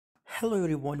Hello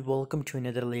everyone, welcome to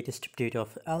another latest update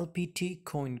of LPT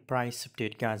coin price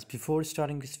update guys. Before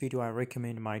starting this video, I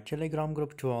recommend my Telegram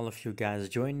group to all of you guys.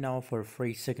 Join now for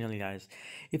free signal guys.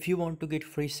 If you want to get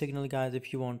free signal guys,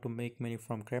 if you want to make money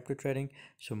from crypto trading,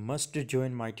 so must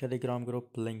join my Telegram group.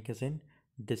 Link is in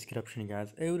description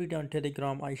guys. Every day on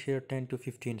Telegram I share 10 to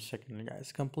 15 seconds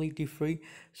guys, completely free.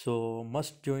 So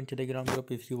must join Telegram group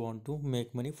if you want to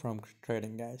make money from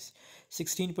trading guys.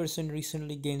 16%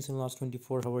 recently gains in last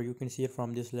 24 hours. You can see it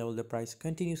from this level the price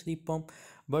continuously pump,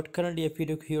 but currently if you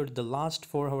look here the last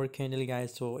 4 hour candle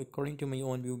guys, so according to my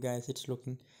own view guys, it's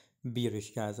looking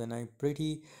bearish guys, and I'm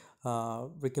pretty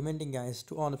recommending guys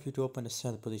to all of you to open a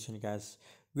sell position guys.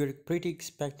 We're pretty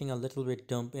expecting a little bit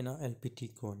dump in a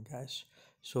LPT coin guys,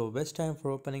 so best time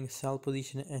for opening sell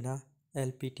position in a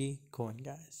LPT coin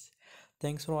guys.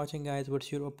 Thanks for watching guys. What's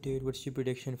your update? What's your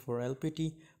prediction for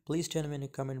LPT? Please tell me in the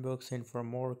comment box, and for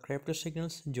more crypto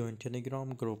signals join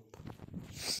Telegram group.